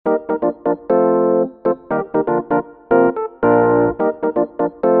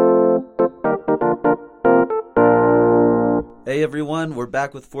Hey everyone, we're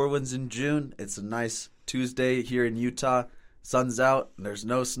back with 4 Wins in June. It's a nice Tuesday here in Utah. Sun's out, and there's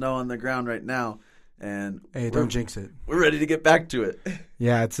no snow on the ground right now. And hey, don't jinx it. We're ready to get back to it.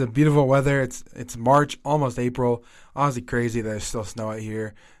 Yeah, it's a beautiful weather. It's March, almost April. Honestly crazy that there's still snow out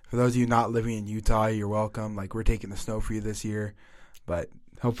here. For those of you not living in Utah, you're welcome. Like, we're taking the snow for you this year. But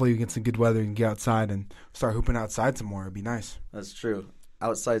hopefully we get some good weather and get outside and start hooping outside some more. It'd be nice. That's true.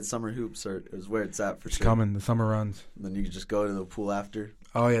 Outside summer hoops is where it's at for sure. It's coming. The summer runs. And then you can just go to the pool after.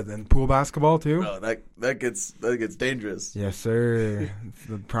 Oh yeah, then pool basketball too. Oh, that gets dangerous. Yes, sir. It's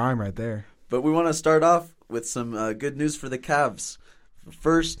the prime right there. But we want to start off with some good news for the Cavs. The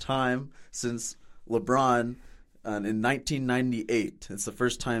first time since LeBron in 1998. It's the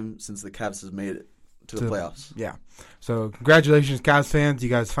first time since the Cavs has made it to the playoffs. Yeah. So congratulations, Cavs fans.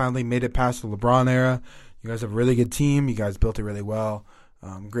 You guys finally made it past the LeBron era. You guys have a really good team. You guys built it really well.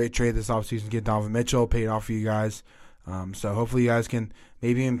 Great trade this offseason to get Donovan Mitchell, paid off for you guys. So hopefully you guys can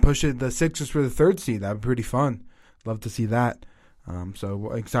maybe even push it the Sixers for the third seed. That would be pretty fun. Love to see that.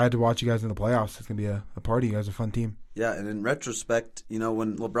 So excited to watch you guys in the playoffs. It's going to be a party. You guys are a fun team. Yeah, and in retrospect,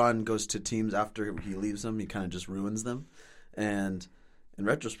 when LeBron goes to teams after he leaves them, he kind of just ruins them. And in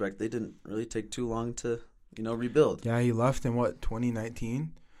retrospect, they didn't really take too long to, rebuild. Yeah, he left in,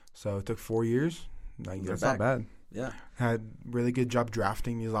 2019? So it took 4 years. That's not bad. Yeah. Had really good job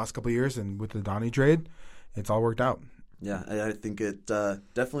drafting these last couple of years, and with the Donnie trade, it's all worked out. Yeah, I think it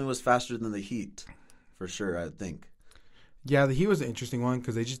definitely was faster than the Heat, for sure, I think. Yeah, the Heat was an interesting one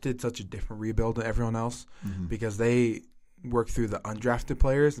because they just did such a different rebuild than everyone else because they worked through the undrafted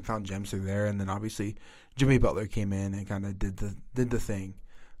players and found gems through there, and then obviously Jimmy Butler came in and kind of did the thing.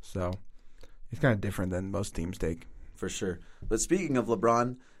 So it's kind of different than most teams take. For sure. But speaking of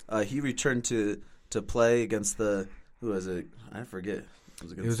LeBron, he returned to play against who was it? I forget.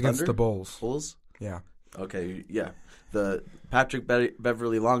 It was against the Bulls. Bulls? Yeah. Okay, yeah. The Patrick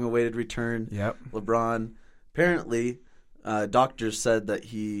Beverly long-awaited return. Yep. LeBron. Apparently, doctors said that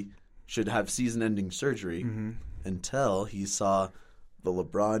he should have season-ending surgery until he saw the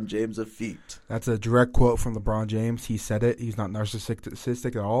LeBron James of feet. That's a direct quote from LeBron James. He said it. He's not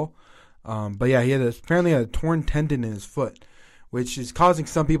narcissistic at all. But yeah, he apparently had a torn tendon in his foot, which is causing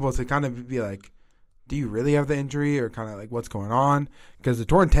some people to kind of be like, do you really have the injury, or kind of like what's going on? Because the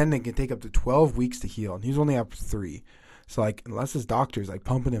torn tendon can take up to 12 weeks to heal, and he's only up 3. So like, unless his doctor's like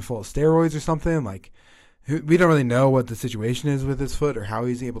pumping him full of steroids or something, like we don't really know what the situation is with his foot or how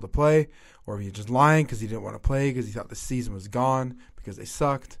he's able to play, or if he's just lying because he didn't want to play because he thought the season was gone because they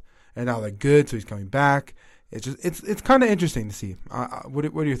sucked, and now they're good, so he's coming back. It's kind of interesting to see. What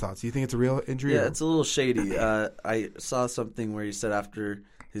are your thoughts? Do you think it's a real injury? Yeah, it's a little shady. I saw something where he said after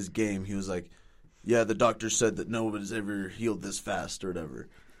his game, he was like, yeah, the doctor said that nobody's ever healed this fast or whatever.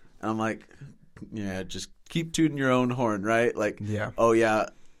 And I'm like, yeah, just keep tooting your own horn, right? Like, yeah. Oh, yeah.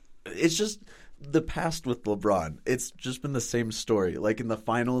 It's just the past with LeBron. It's just been the same story. Like in the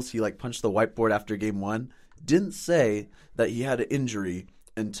finals, he punched the whiteboard after game 1. Didn't say that he had an injury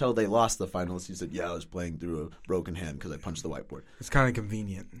until they lost the finals. He said, yeah, I was playing through a broken hand because I punched the whiteboard. It's kind of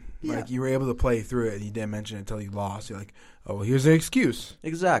convenient. Yeah. Like, you were able to play through it, and you didn't mention it until you lost. You're like, oh, well, here's an excuse.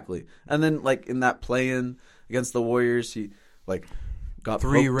 Exactly. And then, in that play-in against the Warriors, he, got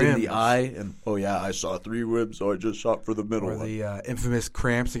 3 poked rims in the eye. And, oh, yeah, I saw 3 ribs, so I just shot for the middle. Or the infamous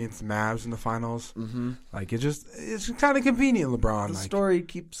cramps against the Mavs in the finals. Mm-hmm. It's kind of convenient, LeBron. The story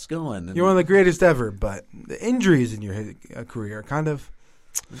keeps going. You're one of the greatest ever, but the injuries in your career are kind of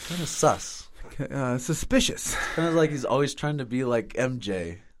sus. Suspicious. Kind of like he's always trying to be like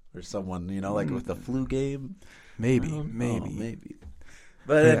MJ or someone, with the flu game. Maybe.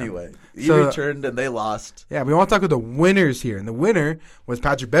 But anyway, he returned and they lost. Yeah, we want to talk about the winners here. And the winner was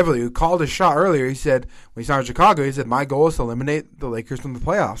Patrick Beverly, who called a shot earlier. He said, when he signed with Chicago, he said, my goal is to eliminate the Lakers from the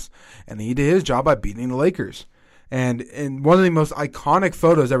playoffs. And he did his job by beating the Lakers. And one of the most iconic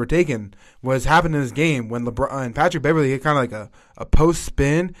photos ever taken was happened in this game when LeBron and Patrick Beverly hit kind of like a post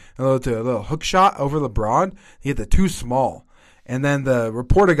spin, a little hook shot over LeBron. He hit the too small. And then the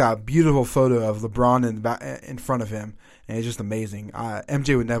reporter got a beautiful photo of LeBron in front of him. And it's just amazing.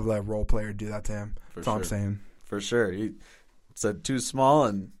 MJ would never let a role player do that to him. That's all I'm saying. For sure. He said too small,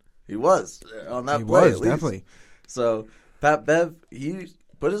 and he was on that play. He was, definitely. So Pat Bev, he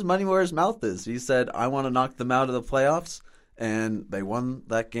put his money where his mouth is. He said, I want to knock them out of the playoffs, and they won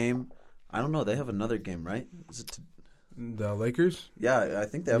that game. I don't know. They have another game, right? Is it the Lakers? Yeah, I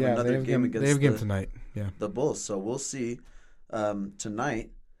think they have another game against They have a game tonight. Yeah, the Bulls. So we'll see tonight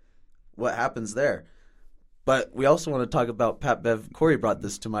what happens there. But we also want to talk about Pat Bev. Corey brought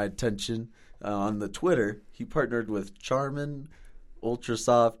this to my attention on the Twitter. He partnered with Charim Ultra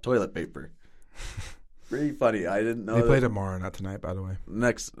Soft toilet paper. pretty funny. I didn't know They play tomorrow, not tonight, by the way.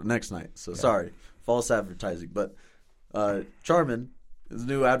 Next night. So sorry, false advertising. But Charmin, his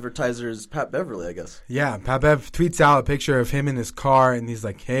new advertiser is Pat Beverly, I guess. Yeah, Pat Bev tweets out a picture of him in his car, and he's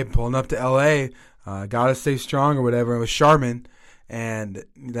like, "Hey, pulling up to L.A. Gotta stay strong," or whatever. It was Charmin, and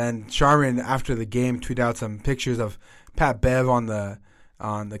then Charmin after the game tweeted out some pictures of Pat Bev on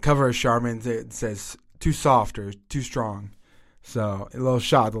the cover of Charmin. It says "too soft" or "too strong." So a little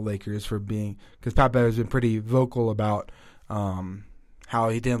shot at the Lakers for being, because Pat Bev has been pretty vocal about how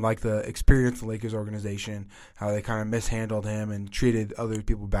he didn't like the experience of the Lakers organization, how they kind of mishandled him and treated other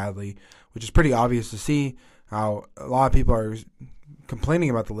people badly, which is pretty obvious to see how a lot of people are complaining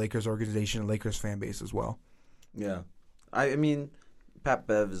about the Lakers organization and Lakers fan base as well. Yeah. I mean, Pat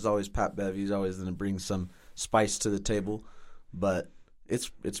Bev is always Pat Bev. He's always going to bring some spice to the table, but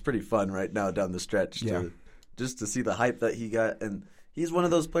it's pretty fun right now down the stretch just to see the hype that he got. And he's one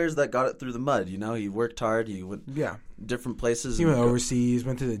of those players that got it through the mud. You know, he worked hard. He went different places. He went overseas,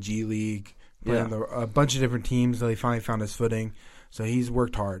 went to the G League, played on a bunch of different teams until he finally found his footing. So he's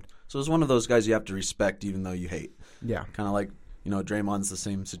worked hard. So it's one of those guys you have to respect even though you hate. Yeah. Kind of like, Draymond's the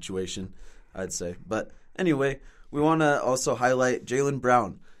same situation, I'd say. But anyway, we want to also highlight Jaylen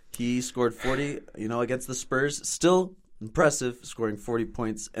Brown. He scored 40, against the Spurs. Still impressive, scoring 40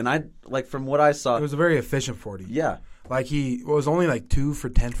 points. And from what I saw, it was a very efficient 40. Yeah. Like he was only 2 for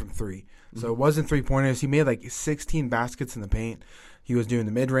 10 from 3. So it wasn't 3-pointers. He made 16 baskets in the paint. He was doing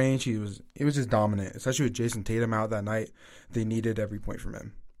the mid-range. He was just dominant, especially with Jason Tatum out that night. They needed every point from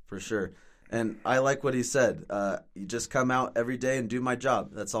him. For sure. And I like what he said. You just come out every day and do my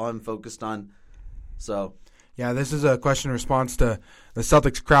job. That's all I'm focused on. So, yeah, this is a question in response to the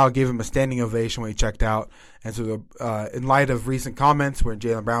Celtics crowd gave him a standing ovation when he checked out. And so in light of recent comments where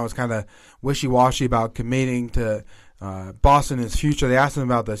Jaylen Brown was kind of wishy-washy about committing to Boston in his future, they asked him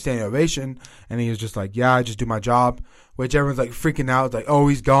about the standing ovation, and he was just like, yeah, I just do my job, which everyone's freaking out. It's like, oh,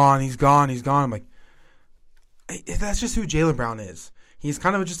 he's gone. I'm like, that's just who Jaylen Brown is. He's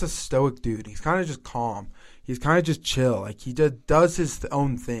kind of just a stoic dude. He's kind of just calm. He's kind of just chill. He just does his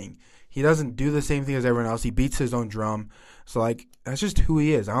own thing. He doesn't do the same thing as everyone else. He beats his own drum. So, that's just who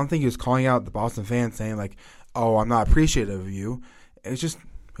he is. I don't think he was calling out the Boston fans saying, oh, I'm not appreciative of you. It's just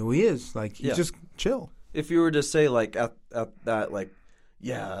who he is. He's just chill. If you were to say, at that,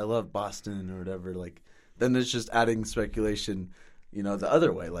 yeah, I love Boston or whatever, then it's just adding speculation, the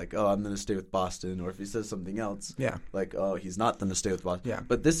other way. Oh, I'm going to stay with Boston. Or if he says something else, oh, he's not going to stay with Boston. Yeah.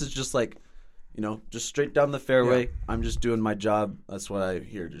 But this is just just straight down the fairway. Yeah. I'm just doing my job. That's what I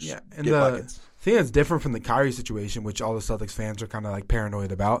hear. Just and get buckets. The thing that's different from the Kyrie situation, which all the Celtics fans are kind of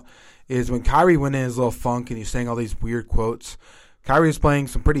paranoid about, is when Kyrie went in his little funk and he's saying all these weird quotes, Kyrie was playing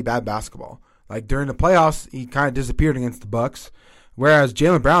some pretty bad basketball. During the playoffs, he kind of disappeared against the Bucks, whereas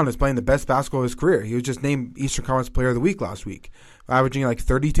Jaylen Brown is playing the best basketball of his career. He was just named Eastern Conference Player of the Week last week, averaging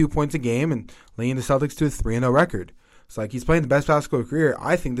 32 points a game and leading the Celtics to a 3-0 record. So he's playing the best basketball of his career.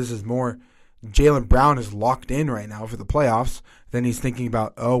 I think this is more Jaylen Brown is locked in right now for the playoffs. Then he's thinking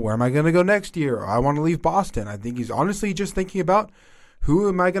about, oh, where am I going to go next year? Or I want to leave Boston. I think he's honestly just thinking about, who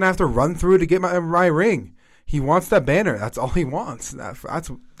am I going to have to run through to get my ring? He wants that banner. That's all he wants. That's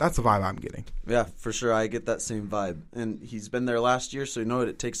the vibe I'm getting. Yeah, for sure. I get that same vibe. And he's been there last year, so you know what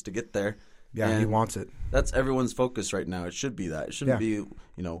it takes to get there. Yeah, and he wants it. That's everyone's focus right now. It should be that. It shouldn't be,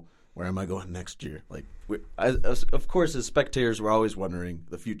 where am I going next year? Of course, as spectators, we're always wondering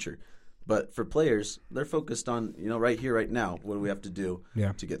the future. But for players, they're focused on, right here, right now, what do we have to do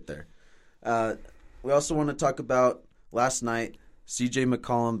to get there. We also want to talk about last night, C.J.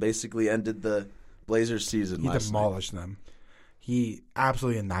 McCollum basically ended the Blazers season last night. He demolished them. He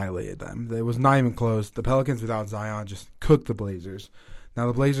absolutely annihilated them. It was not even close. The Pelicans without Zion just cooked the Blazers. Now,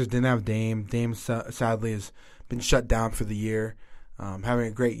 the Blazers didn't have Dame. Dame, sadly, has been shut down for the year. Having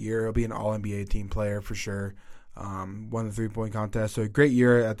a great year. He'll be an All-NBA team player for sure. Won the three-point contest. So a great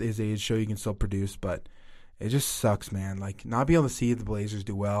year at his age, show you can still produce. But it just sucks, man. Not being able to see the Blazers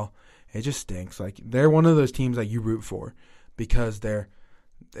do well, it just stinks. They're one of those teams that you root for because they're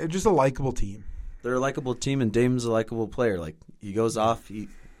just a likable team. They're a likable team, and Dame's a likable player. He goes off, he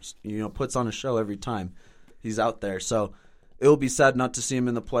puts on a show every time he's out there. So it will be sad not to see him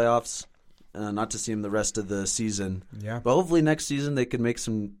in the playoffs, not to see him the rest of the season. Yeah. But hopefully next season they can make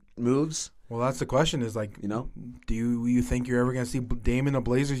some moves. Well, that's the question is, do you think you're ever going to see Dame in a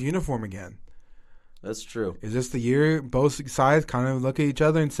Blazers uniform again? That's true. Is this the year both sides kind of look at each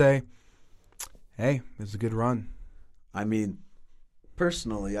other and say, hey, this is a good run? I mean,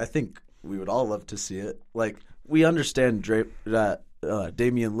 personally, I think we would all love to see it. We understand that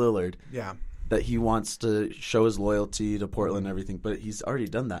Damian Lillard. Yeah. that he wants to show his loyalty to Portland and everything, but he's already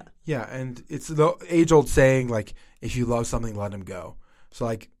done that. Yeah, and it's the age-old saying, like, if you love something, let him go. So,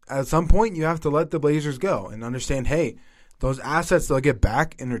 like, at some point, you have to let the Blazers go and understand, hey, those assets they'll get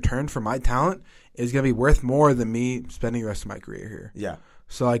back in return for my talent is going to be worth more than me spending the rest of my career here. Yeah.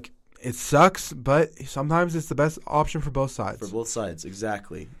 So, like, it sucks, but sometimes it's the best option for both sides. For both sides,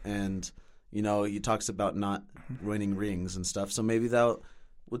 exactly. And, you know, he talks about not winning rings and stuff, so maybe that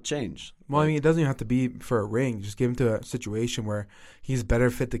would change. Well, I mean, it doesn't even have to be for a ring. Just give him to a situation where he's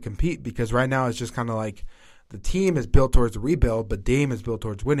better fit to compete, because right now it's just kind of like the team is built towards a rebuild, but Dame is built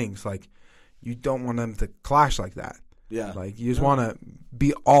towards winning. It's like you don't want them to clash like that. Yeah. Like you just want to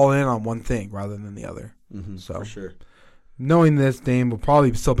be all in on one thing rather than the other. Mm-hmm, so for sure. Knowing this, Dame will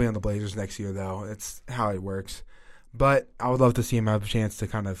probably still be on the Blazers next year, though. It's how it works. But I would love to see him have a chance to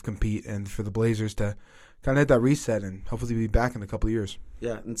kind of compete and for the Blazers to kind of hit that reset and hopefully be back in a couple of years.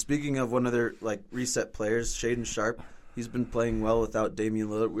 Yeah, and speaking of one of their reset players, Shaedon Sharpe, he's been playing well without Damian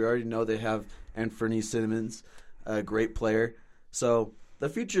Lillard. We already know they have Anthony Simmons, a great player. So the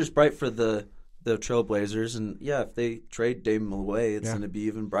future is bright for the Trailblazers, and yeah, if they trade Dame away, it's going to be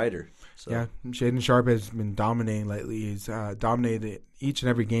even brighter. So. Yeah, Shaedon Sharpe has been dominating lately. He's dominated each and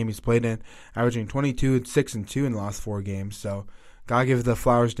every game he's played in, averaging 22, 6, and 2 in the last 4 games. So gotta give the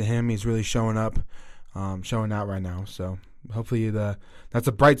flowers to him. He's really showing up, showing out right now. So hopefully that's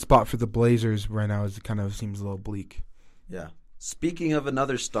a bright spot for the Blazers right now. As it kind of seems a little bleak. Yeah. Speaking of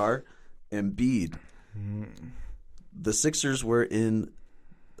another star, Embiid. The Sixers were in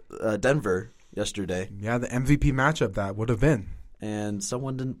Denver yesterday. Yeah, the MVP matchup that would have been. And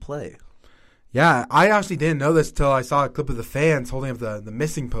someone didn't play. Yeah, I actually didn't know this till I saw a clip of the fans holding up the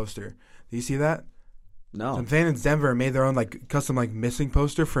missing poster. Do you see that? No. Some fan in Denver made their own custom missing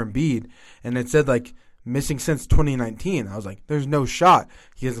poster for Embiid, and it said missing since 2019. I was like, there's no shot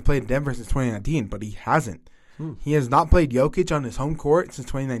he hasn't played in Denver since 2019, but he hasn't. He has not played Jokic on his home court since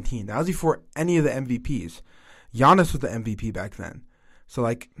 2019. That was before any of the MVPs. Giannis was the MVP back then. So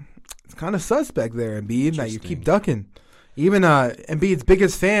it's kind of suspect there, Embiid, that you keep ducking. Even Embiid's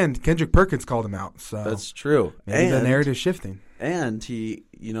biggest fan, Kendrick Perkins, called him out. So that's true. Maybe the narrative's shifting. And he,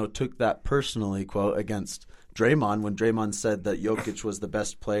 took that personally, quote, against Draymond when Draymond said that Jokic was the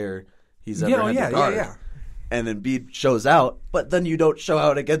best player he's ever had to guard. Yeah. And Embiid shows out, but then you don't show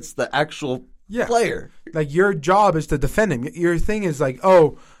out against the actual player. Your job is to defend him. Your thing is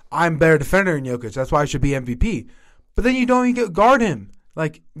oh, I'm a better defender than Jokic. That's why I should be MVP. But then you don't even guard him.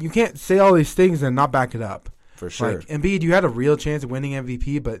 You can't say all these things and not back it up. For sure. Embiid, you had a real chance of winning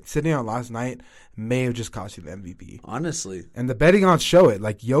MVP, but sitting out last night may have just cost you the MVP. Honestly. And the betting odds show it.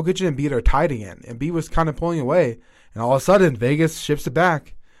 Jokic and Embiid are tied again. Embiid was kind of pulling away, and all of a sudden, Vegas shifts it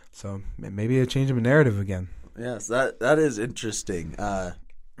back. So maybe a change of a narrative again. Yes, that is interesting.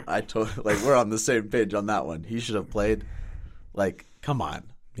 I totally we're on the same page on that one. He should have played. Come on.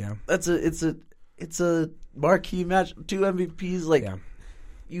 Yeah. It's a marquee match. 2 MVPs. Yeah.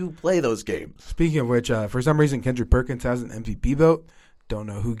 You play those games. Speaking of which, for some reason, Kendrick Perkins has an MVP vote. Don't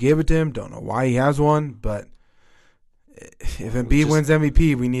know who gave it to him. Don't know why he has one. But if Embiid wins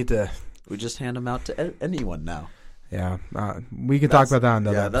MVP, we just hand him out to anyone now. Yeah, we can talk about that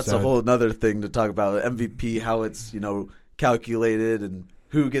another episode. That's a whole other thing to talk about. MVP, how it's calculated and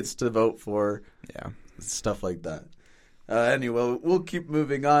who gets to vote for. Yeah, stuff like that. Anyway, we'll keep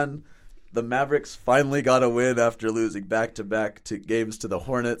moving on. The Mavericks finally got a win after losing back-to-back games to the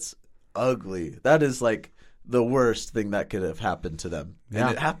Hornets. Ugly. That is the worst thing that could have happened to them. Yeah.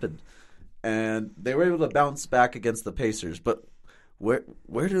 And it happened. And they were able to bounce back against the Pacers. But where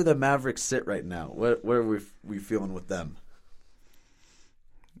do the Mavericks sit right now? Where are we feeling with them?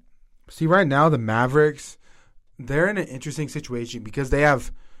 See, right now, the Mavericks, they're in an interesting situation because they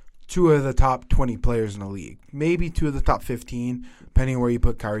have 2 of the top 20 players in the league. Maybe 2 of the top 15, depending on where you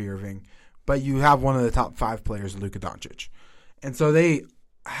put Kyrie Irving. But you have one of the top 5 players, Luka Doncic. And so they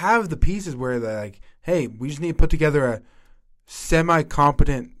have the pieces where they're hey, we just need to put together a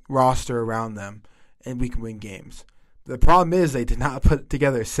semi-competent roster around them, and we can win games. The problem is they did not put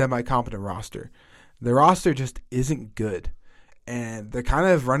together a semi-competent roster. The roster just isn't good. And they're kind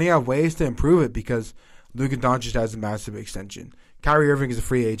of running out of ways to improve it because Luka Doncic has a massive extension. Kyrie Irving is a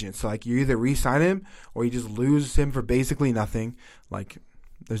free agent. So, you either re-sign him or you just lose him for basically nothing.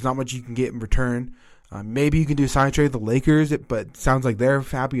 There's not much you can get in return. Maybe you can do a sign trade with the Lakers, but it sounds like they're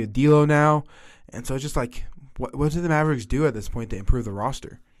happy with D'Lo now. And so it's just what do the Mavericks do at this point to improve the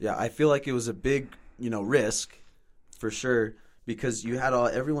roster? Yeah, I feel like it was a big, risk for sure because you had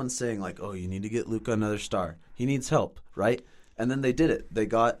everyone saying oh, you need to get Luka another star. He needs help, right? And then they did it. They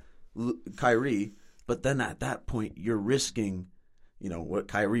got Kyrie, but then at that point you're risking, what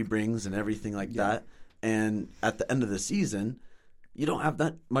Kyrie brings and everything like that. And at the end of the season, you don't have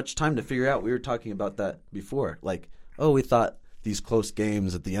that much time to figure out. We were talking about that before. Like, we thought these close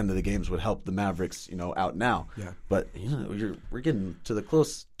games at the end of the games would help the Mavericks, out now. Yeah. But we're getting to the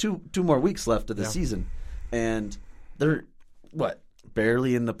close two more weeks left of the season, and they're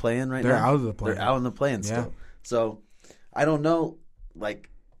barely in the play-in right now. They're out of the play-in. They're out in the play-in still. So I don't know. Like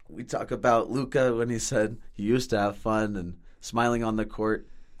we talk about Luka when he said he used to have fun and smiling on the court,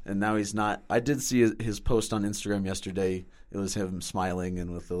 and now he's not. I did see his post on Instagram yesterday. It was him smiling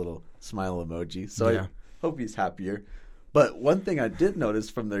and with a little smile emoji. So I hope he's happier. But one thing I did notice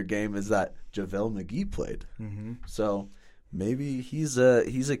from their game is that JaVale McGee played. Mm-hmm. So maybe he's a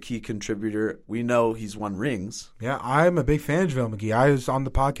key contributor. We know he's won rings. Yeah, I'm a big fan of JaVale McGee. I was on the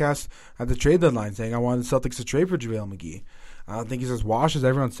podcast at the trade deadline saying I wanted the Celtics to trade for JaVale McGee. I don't think he's as washed as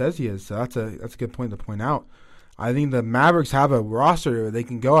everyone says he is. So that's a good point to point out. I think the Mavericks have a roster where they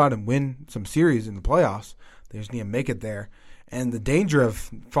can go out and win some series in the playoffs. They just need to make it there. And the danger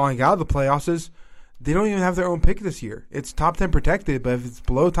of falling out of the playoffs is they don't even have their own pick this year. It's top 10 protected, but if it's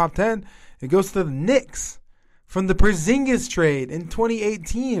below top 10, it goes to the Knicks from the Porzingis trade in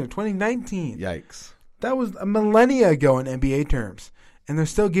 2018 or 2019. Yikes. That was a millennia ago in NBA terms. And they're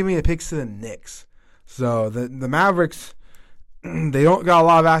still giving the picks to the Knicks. So the Mavericks, they don't got a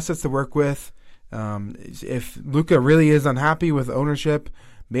lot of assets to work with. If Luka really is unhappy with ownership,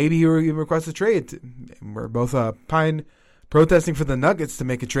 maybe he will request a trade. We're both protesting for the Nuggets to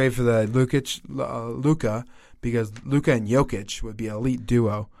make a trade for the Luka, because Luka and Jokic would be an elite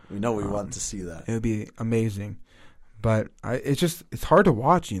duo. We know we want to see that. It would be amazing. But it's hard to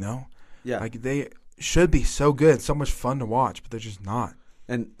watch, Yeah. Like they should be so good, so much fun to watch, but they're just not.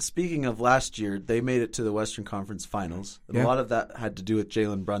 And speaking of last year, they made it to the Western Conference Finals. And a lot of that had to do with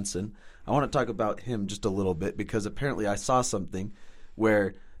Jalen Brunson. I want to talk about him just a little bit because apparently I saw something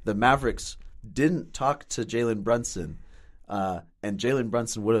where the Mavericks didn't talk to Jalen Brunson. And Jalen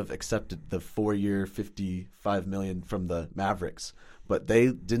Brunson would have accepted the 4-year, $55 million from the Mavericks, but they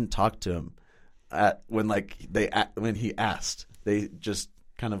didn't talk to him when he asked. They just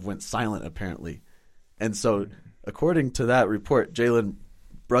kind of went silent, apparently. And so, according to that report, Jalen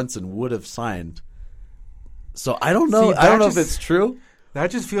Brunson would have signed. So I don't know. I don't know if it's true.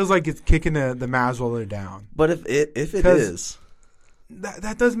 That just feels like it's kicking the Mavs while they're down. But if it is,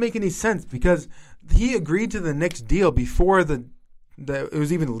 that doesn't make any sense because he agreed to the Knicks deal before it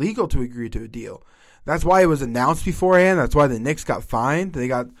was even legal to agree to a deal. That's why it was announced beforehand. That's why the Knicks got fined. They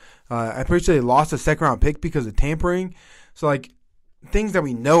got, I'm pretty sure they lost a second-round pick because of tampering. So, things that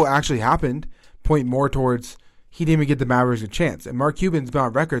we know actually happened point more towards he didn't even get the Mavericks a chance. And Mark Cuban's been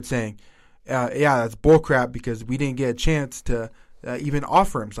on record saying, that's bullcrap because we didn't get a chance to even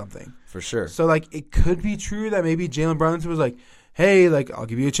offer him something. For sure. So, it could be true that maybe Jalen Brunson was like, hey, I'll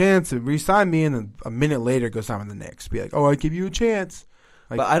give you a chance to re-sign me, and then a minute later go sign with the Knicks. Be like, I give you a chance.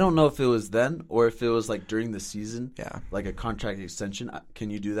 But I don't know if it was then or if it was during the season. Yeah. Like a contract extension. Can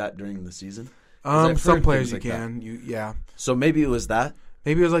you do that during the season? Some players you can. So maybe it was that.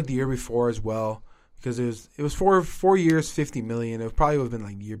 Maybe it was the year before as well, because it was 4 years, $50 million. It probably would have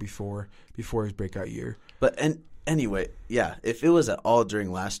been the year before his breakout year. But anyway, yeah, if it was at all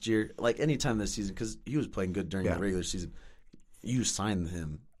during last year, any time this season, because he was playing good during the regular season, you signed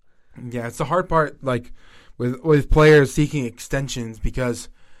him. Yeah, it's the hard part, with players seeking extensions, because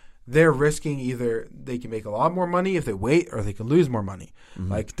they're risking either they can make a lot more money if they wait, or they can lose more money.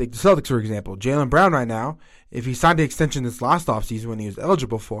 Mm-hmm. Take the Celtics, for example. Jaylen Brown right now, if he signed the extension this last offseason when he was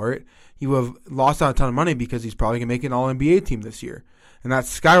eligible for it, he would have lost out a ton of money because he's probably going to make an All-NBA team this year. And that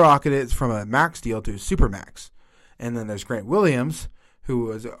skyrocketed from a max deal to a super max. And then there's Grant Williams, who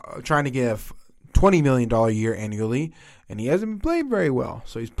was trying to get a $20 million a year annually, and he hasn't been playing very well.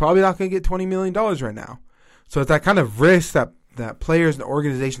 So he's probably not going to get $20 million right now. So it's that kind of risk that players and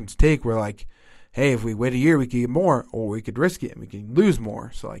organizations take where, hey, if we wait a year, we could get more, or we could risk it and we can lose more.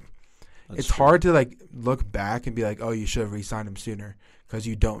 So, it's true. Hard to, look back and be you should have re-signed him sooner because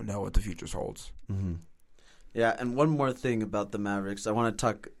you don't know what the future holds. Mm-hmm. Yeah, and one more thing about the Mavericks. I want to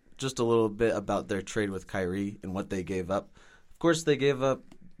talk just a little bit about their trade with Kyrie and what they gave up. Of course, they gave up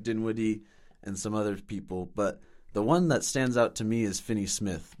Dinwiddie and some other people, but the one that stands out to me is Finney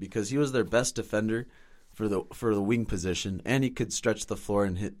Smith because he was their best defender for the wing position, and he could stretch the floor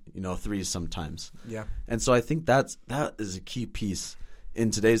and hit threes sometimes. Yeah, and so I think that is a key piece in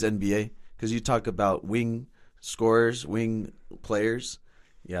today's NBA because you talk about wing scorers, wing players.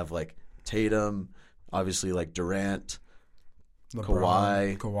 You have Tatum, obviously Durant,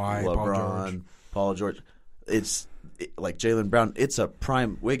 LeBron, Kawhi, LeBron, Paul George. It's Jaylen Brown. It's a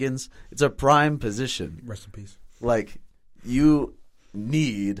prime Wiggins. It's a prime position. Rest in peace.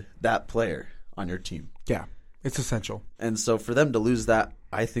 need that player on your team. Yeah, it's essential. And so for them to lose that,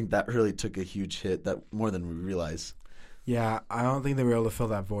 I think that really took a huge hit, that more than we realize. Yeah, I don't think they were able to fill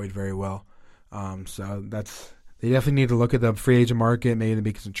that void very well. So they definitely need to look at the free agent market, maybe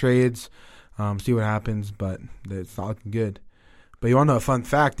make some trades, see what happens, but it's not looking good. But you want to know a fun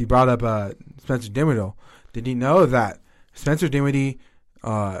fact? You brought up Spencer Dinwiddie. Did you know that Spencer Dinwiddie,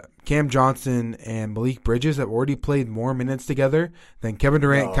 Cam Johnson, and Malik Bridges have already played more minutes together than Kevin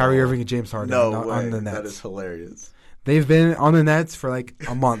Durant, Kyrie Irving, and James Harden on the Nets? That is hilarious. They've been on the Nets for like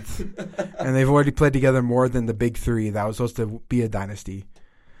a month, and they've already played together more than the big three that was supposed to be a dynasty.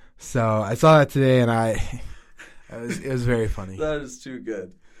 So I saw that today, and it was very funny. That is too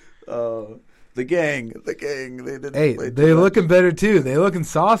good. The gang, they didn't. Hey, play they're looking better too. They're looking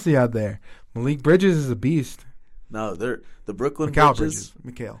saucy out there. Malik Bridges is a beast. No, they're the Brooklyn Bridges.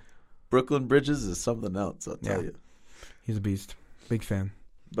 Brooklyn Bridges is something else, I'll tell you. He's a beast. Big fan.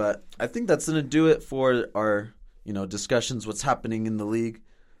 But I think that's going to do it for our, discussions, what's happening in the league.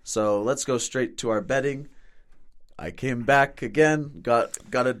 So let's go straight to our betting. I came back again, got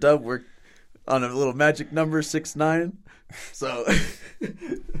a dub. We're on a little magic number, 6-9. So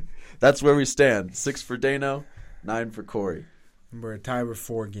that's where we stand. 6 for Dano, 9 for Corey. We're tied with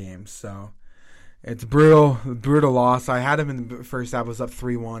 4 games, so it's brutal loss. I had him in the first half, was up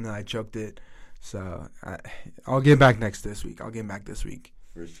 3-1, and I choked it. So I'll get back this week.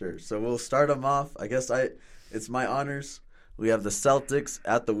 For sure. So we'll start them off. I guess it's my honors. We have the Celtics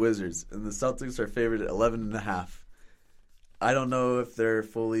at the Wizards, and the Celtics are favored at 11.5. I don't know if they're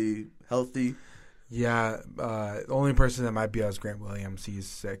fully healthy. Yeah, the only person that might be out is Grant Williams. He's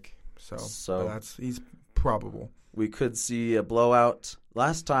sick, so he's probable. We could see a blowout.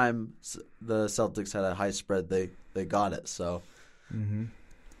 Last time the Celtics had a high spread, they got it. So,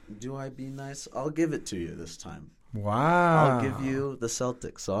 Do I be nice? I'll give it to you this time. Wow! I'll give you the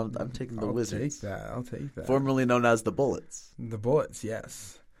Celtics. So I'm taking the Wizards. I'll take that. Formerly known as the Bullets. The Bullets,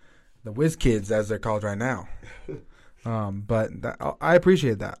 yes. The Whiz Kids, as they're called right now. But I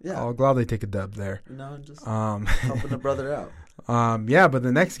appreciate that. Yeah. I'll gladly take a dub there. Just helping a brother out. Yeah, but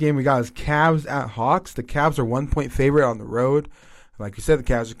the next game we got is Cavs at Hawks. The Cavs are 1-point favorite on the road. Like you said, the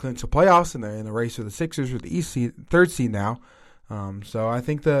Cavs are clinched the playoffs, and they're in the race with the Sixers with the East seed, 3rd seed now. So I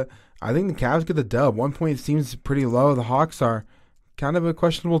think the Cavs get the dub. 1 point seems pretty low. The Hawks are kind of a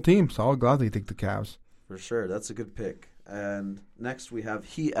questionable team, so I'll gladly take the Cavs. For sure, that's a good pick. And next we have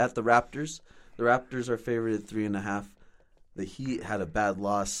Heat at the Raptors. The Raptors are favored at 3.5. The Heat had a bad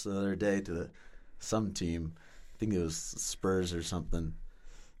loss the other day to some team. I think it was Spurs or something.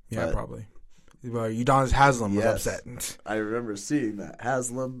 Yeah, probably. Well, Udonis Haslem was upset. I remember seeing that.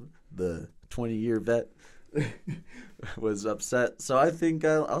 Haslem, the 20-year vet, was upset. So I think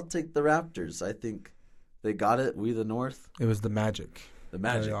I'll take the Raptors. I think they got it. We the North. It was the Magic. The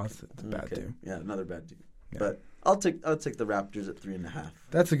Magic. They lost it. The bad team. Yeah, another bad team. Yeah. But I'll take the Raptors at 3.5.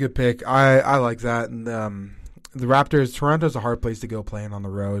 That's a good pick. I like that. And the Raptors, Toronto's a hard place to go playing on the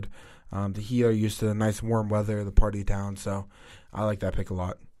road. The Heat are used to the nice warm weather, the party town, so I like that pick a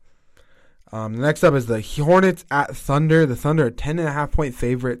lot. The next up is the Hornets at Thunder. The Thunder are 10.5-point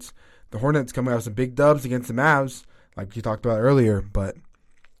favorites. The Hornets coming out with some big dubs against the Mavs, like you talked about earlier. But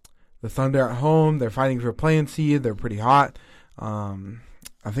the Thunder at home, they're fighting for a play-in seed. They're pretty hot.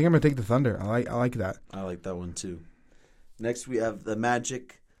 I think I'm gonna take the Thunder. I like that. I like that one too. Next we have the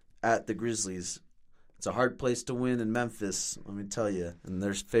Magic at the Grizzlies. It's a hard place to win in Memphis, let me tell you. And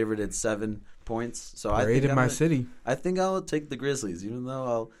they're favored at 7 points. So I think city. I think I'll take the Grizzlies, even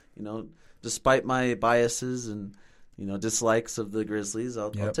though I'll, despite my biases and dislikes of the Grizzlies, I'll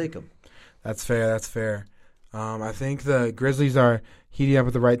take them. That's fair. I think the Grizzlies are heating up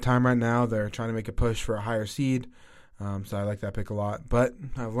at the right time right now. They're trying to make a push for a higher seed. So I like that pick a lot. But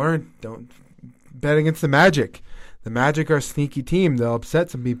I've learned, don't bet against the Magic. The Magic are a sneaky team. They'll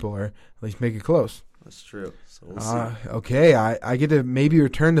upset some people or at least make it close. That's true. So we'll see. Okay, I get to maybe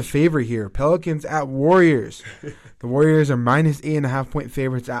return the favor here. Pelicans at Warriors. The Warriors are minus 8.5-point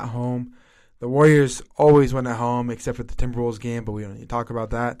favorites at home. The Warriors always win at home, except for the Timberwolves game, but we don't need to talk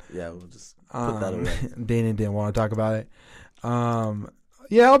about that. Yeah, we'll just put that away. Dana didn't want to talk about it.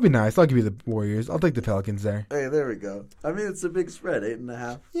 Yeah, I'll be nice. I'll give you the Warriors. I'll take the Pelicans there. Hey, there we go. I mean, it's a big spread,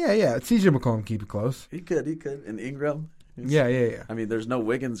 8.5. Yeah. CJ McCollum keep it close. He could. And Ingram. Yeah. I mean, there's no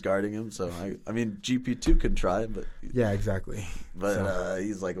Wiggins guarding him, so I mean, GP2 can try, but yeah, exactly. But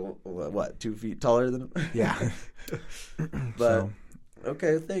he's like what, 2 feet taller than him? Yeah. But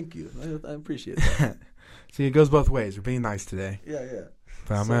okay, thank you. I appreciate that. See, it goes both ways. We're being nice today. Yeah.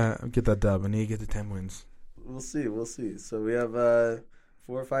 But I'm gonna get that dub. I need to get the 10 wins. We'll see. So we have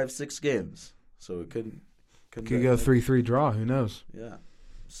 4, 5, 6 games. So it Could go 3-3 draw. Who knows? Yeah.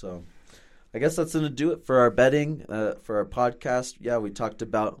 So I guess that's going to do it for our betting, for our podcast. Yeah, we talked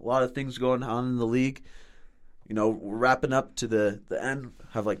about a lot of things going on in the league. You know, we're wrapping up to the end.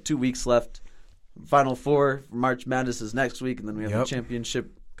 Have like 2 weeks left. Final Four, March Madness is next week, and then we have the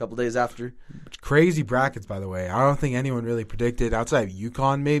championship a couple days after. Crazy brackets, by the way. I don't think anyone really predicted, outside of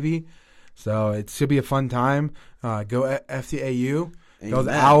UConn maybe. So it should be a fun time. Go FCAU. Amen. Go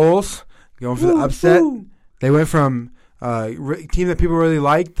the Owls. Going for the upset. Woo. They went from a team that people really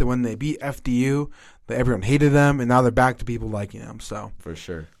liked to when they beat FDU, that everyone hated them, and now they're back to people liking them. So for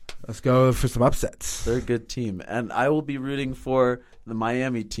sure. Let's go for some upsets. They're a good team. And I will be rooting for the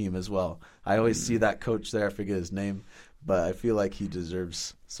Miami team as well. I always see that coach there. I forget his name, but I feel like he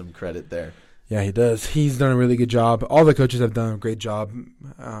deserves some credit there. Yeah, he does. He's done a really good job. All the coaches have done a great job.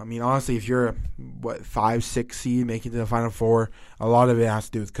 I mean, honestly, if you're a 5-6 seed making it to the Final Four, a lot of it has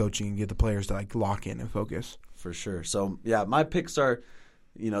to do with coaching and get the players to like lock in and focus. For sure. So, yeah, my picks are,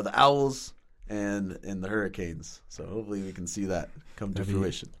 the Owls and the Hurricanes. So hopefully we can see that come to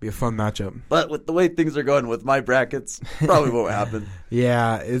fruition. Be a fun matchup. But with the way things are going with my brackets, probably won't happen.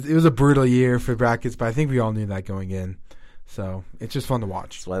 Yeah, it was a brutal year for brackets, but I think we all knew that going in. So it's just fun to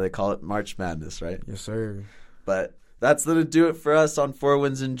watch. That's why they call it March Madness, right? Yes, sir. But that's going to do it for us on 4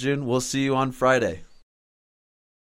 Wins in June. We'll see you on Friday.